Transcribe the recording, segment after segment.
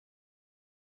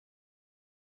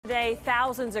Today,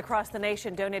 thousands across the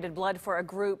nation donated blood for a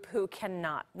group who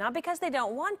cannot. Not because they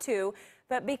don't want to,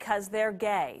 but because they're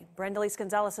gay. Brenda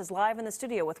Gonzalez is live in the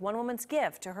studio with one woman's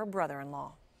gift to her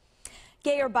brother-in-law.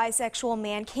 Gay or bisexual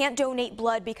man can't donate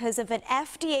blood because of an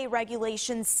FDA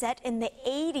regulation set in the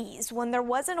 80s when there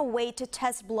wasn't a way to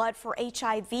test blood for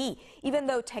HIV. Even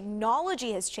though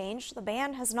technology has changed, the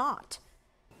ban has not.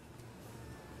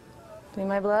 Doing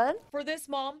my blood? For this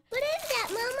mom, what is that,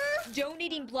 Mama?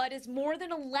 Donating blood is more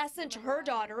than a lesson to her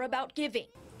daughter about giving.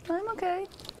 I'm okay.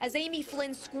 As Amy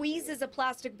Flynn squeezes a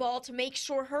plastic ball to make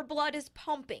sure her blood is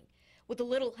pumping. With a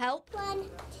little help, 1,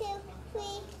 2, 3.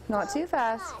 Not too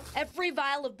fast. Every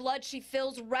vial of blood she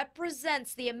fills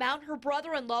represents the amount her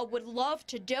brother-in-law would love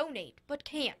to donate, but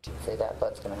can't. Say that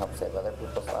blood's going to help save other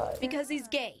people's lives. Because he's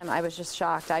gay. I was just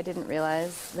shocked. I didn't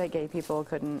realize that gay people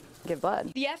couldn't give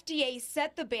blood. The FDA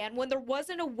set the ban when there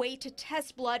wasn't a way to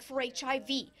test blood for HIV.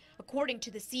 According to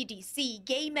the CDC,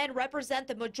 gay men represent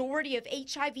the majority of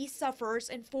HIV sufferers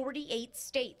in 48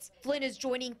 states. Flynn is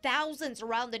joining thousands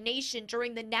around the nation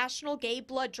during the National Gay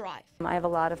Blood Drive. I have a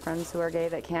lot of friends who are gay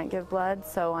that can't give blood,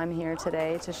 so I'm here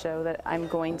today to show that I'm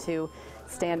going to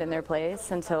stand in their place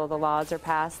until the laws are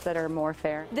passed that are more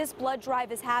fair. This blood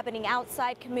drive is happening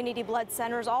outside community blood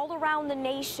centers all around the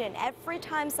nation. Every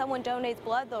time someone donates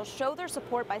blood, they'll show their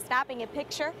support by snapping a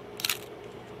picture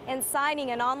and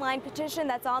signing an online petition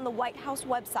that's on the White House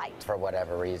website. For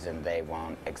whatever reason, they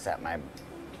won't accept my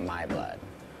blood,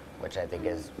 which I think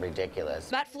is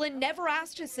ridiculous. Matt Flynn never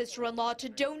asked his sister-in-law to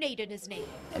donate in his name.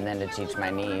 And then to teach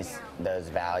my niece those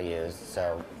values,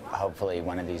 so hopefully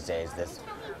one of these days, this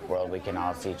world, we can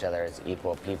all see each other as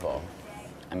equal people.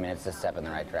 I mean, it's a step in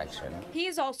the right direction. He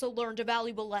has also learned a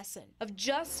valuable lesson of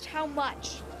just how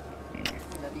much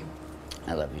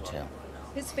I love you too.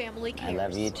 his family cares. I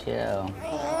love you too.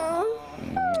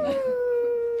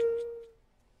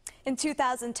 In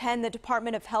 2010, the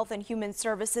Department of Health and Human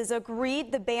Services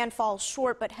agreed the ban falls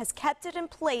short, but has kept it in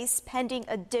place pending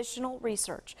additional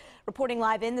research. Reporting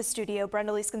live in the studio,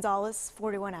 Brenda Gonzalez,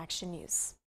 41 Action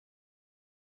News.